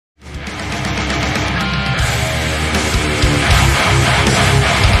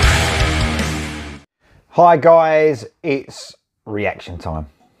Hi guys, it's reaction time.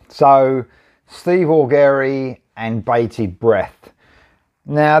 So, Steve Augeri and Bated Breath.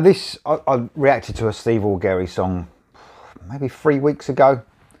 Now this, I reacted to a Steve Augeri song maybe 3 weeks ago.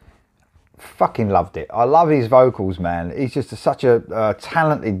 Fucking loved it. I love his vocals, man. He's just such a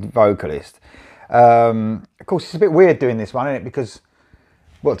talented vocalist. Of course, it's a bit weird doing this one, isn't it? Because,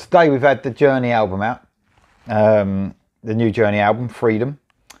 well, today we've had the Journey album out. The new Journey album, Freedom.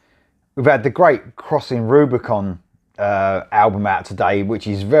 We've had the great Crossing Rubicon album out today, which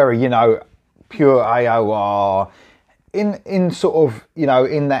is very, you know, pure AOR, in sort of, you know,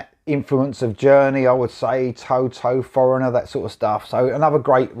 in that influence of Journey, I would say, Toto, Foreigner, that sort of stuff. So another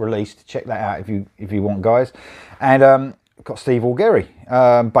great release. To check that out if you want, guys. And got Steve Augeri,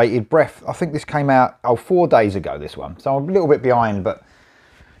 Bated Breath. I think this came out 4 days ago, this one. So I'm a little bit behind, but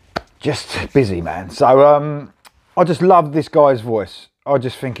just busy, man. So I just love this guy's voice. I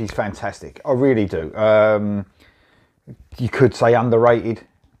just think he's fantastic. I really do. You could say underrated.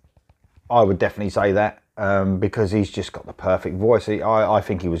 I would definitely say that because he's just got the perfect voice. I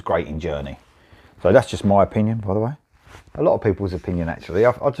think he was great in Journey. So that's just my opinion, by the way. A lot of people's opinion, actually.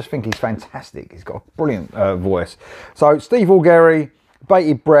 I just think he's fantastic. He's got a brilliant voice. So Steve Augeri,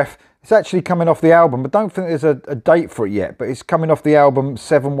 Bated Breath. It's actually coming off the album. I don't think there's a date for it yet, but it's coming off the album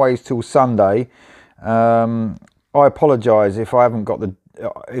 7 Ways Till Sunday. I apologise if I haven't got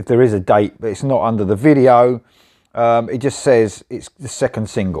if there is a date, but it's not under the video. It just says it's the second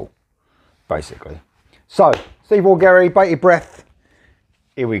single, basically. So, Steve Augeri, Bated Breath.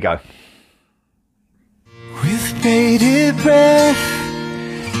 Here we go. With bated breath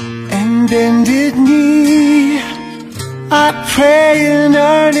and bended knee, I pray in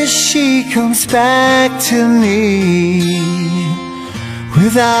earnest she comes back to me.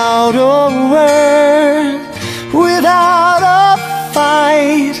 Without a word, without a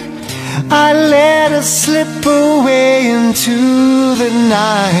fight, I let her slip away into the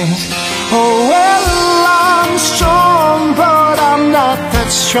night. Oh well, I'm strong, but I'm not that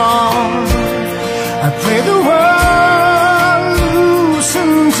strong. I pray the world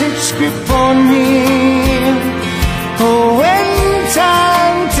loosens its grip on me. Oh, when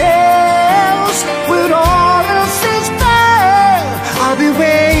time tells with all else is fair, I'll be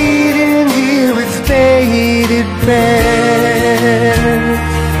waiting here with bated breath.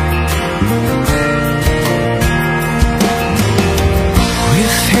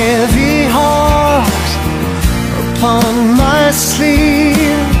 With heavy heart upon my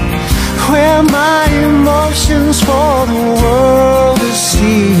sleeve, where my emotions for the world to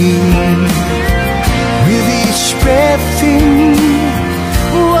see. With each breath in,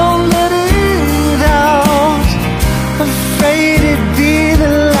 won't let it out, afraid it'd be the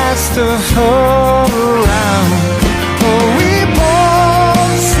last of her around. Oh, we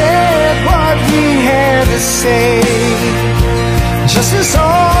both said what we had to say, just as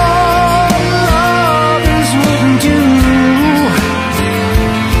all lovers wouldn't do.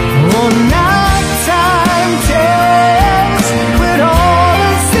 Oh, now time tells, with all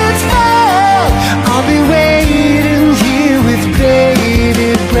its its fair, I'll be waiting here with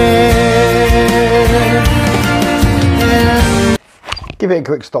bated breath. Give it a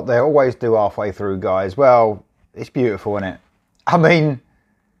quick stop there. Always do halfway through, guys. Well, it's beautiful, isn't it? I mean,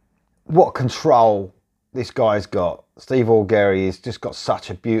 what control this guy's got. Steve Augeri has just got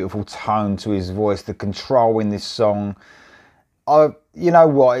such a beautiful tone to his voice. The control in this song. You know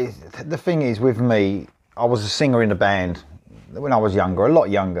what? The thing is, with me, I was a singer in a band when I was younger, a lot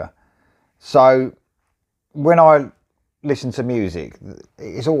younger. So when I listen to music,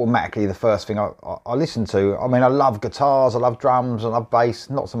 it's automatically the first thing I listen to. I mean, I love guitars, I love drums, I love bass,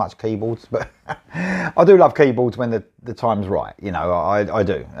 not so much keyboards, but I do love keyboards when the time's right, you know, I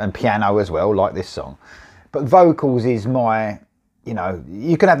do. And piano as well, like this song. But vocals is my, you know,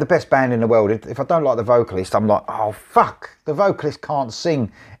 you can have the best band in the world. If I don't like the vocalist, I'm like, oh, fuck, the vocalist can't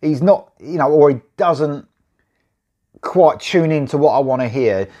sing. He's not, you know, or he doesn't quite tune into what I want to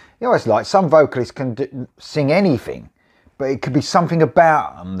hear. You know, it's like some vocalists can sing anything, but it could be something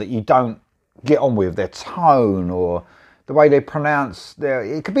about them that you don't get on with, their tone or the way they pronounce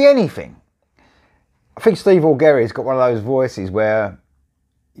it could be anything. I think Steve Augeri's got one of those voices where,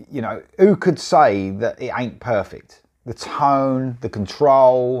 you know, who could say that it ain't perfect? The tone, the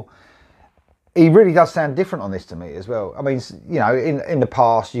control. He really does sound different on this to me as well. I mean, you know, in the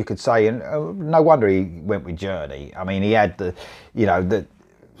past you could say, and no wonder he went with Journey. I mean, he had the, you know,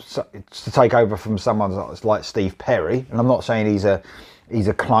 to take over from someone like Steve Perry, and I'm not saying he's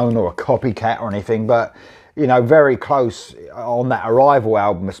a clone or a copycat or anything, but you know, very close on that Arrival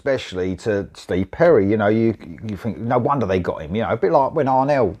album, especially to Steve Perry. You know, you think no wonder they got him. You know, a bit like when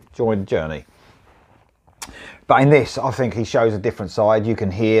Arnell joined Journey. But in this, I think he shows a different side. You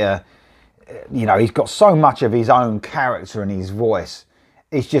can hear, you know, he's got so much of his own character in his voice.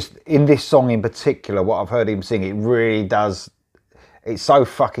 It's just, in this song in particular, what I've heard him sing, it really does, it's so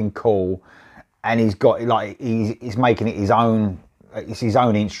fucking cool. And he's got, like, he's making it his own, it's his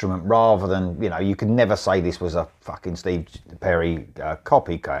own instrument, rather than, you know, you could never say this was a fucking Steve Perry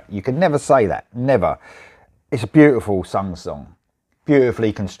copycat. You could never say that, never. It's a beautiful song,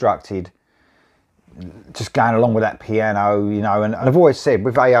 beautifully constructed, just going along with that piano, you know. And I've always said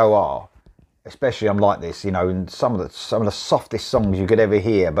with AOR, especially, I'm like this, you know, and some of the softest songs you could ever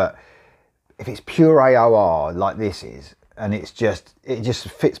hear, but if it's pure AOR like this is, and it just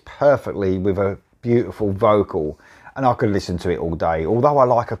fits perfectly with a beautiful vocal, and I could listen to it all day. Although I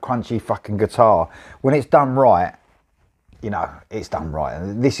like a crunchy fucking guitar, when it's done right, you know, it's done right.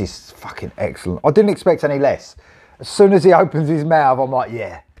 And this is fucking excellent. I didn't expect any less. As soon as he opens his mouth, I'm like,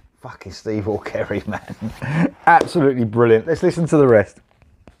 yeah, fucking Steve Augeri, man. Absolutely brilliant. Let's listen to the rest.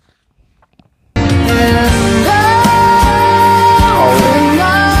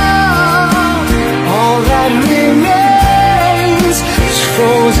 All that remains is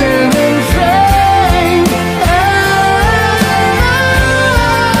frozen in flame.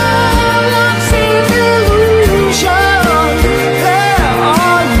 Love's illusion. There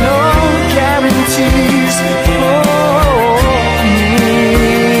are no guarantees for me.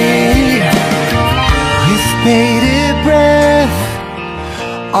 With bated breath,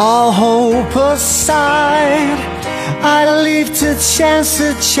 all hope aside, I leave to chance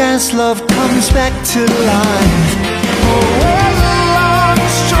love comes back to life. Oh, well, I'm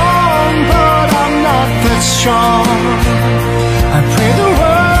strong, but I'm not that strong. I pray the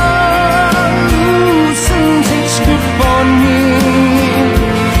world soon takes grip on me.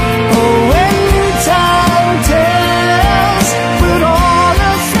 Oh, when time tells, when all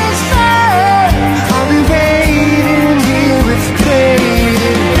else is fair, I'll be waiting here with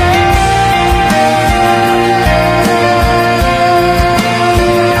bated breath.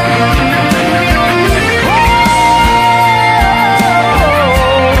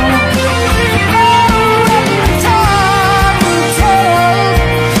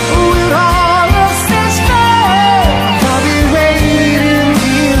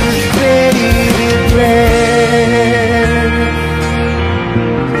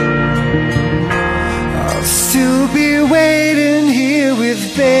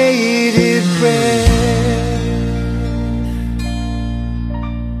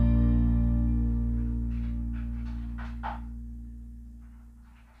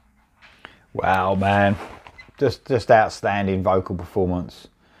 Wow, man, just outstanding vocal performance.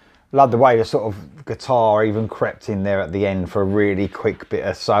 Love the way the sort of guitar even crept in there at the end for a really quick bit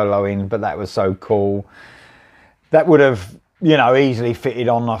of soloing, but that was so cool. That would have, you know, easily fitted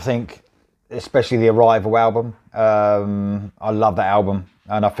on, I think, especially the Arrival album. I love that album,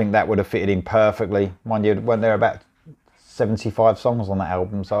 and I think that would have fitted in perfectly. Mind you, weren't there about 75 songs on that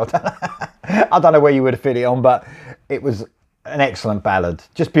album, so I don't know where you would have fit it on, but it was an excellent ballad.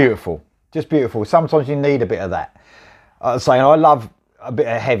 Just beautiful. Just beautiful. Sometimes you need a bit of that. I was saying, I love a bit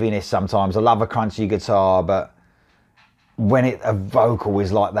of heaviness sometimes. I love a crunchy guitar, but when a vocal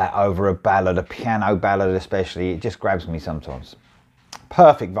is like that over a ballad, a piano ballad especially, it just grabs me sometimes.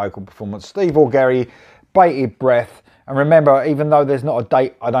 Perfect vocal performance. Steve Augeri, Bated Breath. And remember, even though there's not a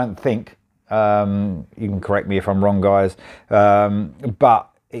date, I don't think, you can correct me if I'm wrong, guys, but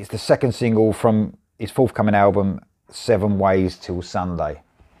it's the second single from his forthcoming album, 7 Ways Till Sunday.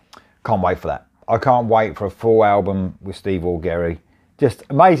 Can't wait for that. I can't wait for a full album with Steve Augeri. Just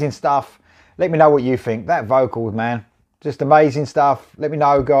amazing stuff. Let me know what you think. That vocal, man, just amazing stuff. Let me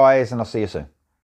know, guys, and I'll see you soon.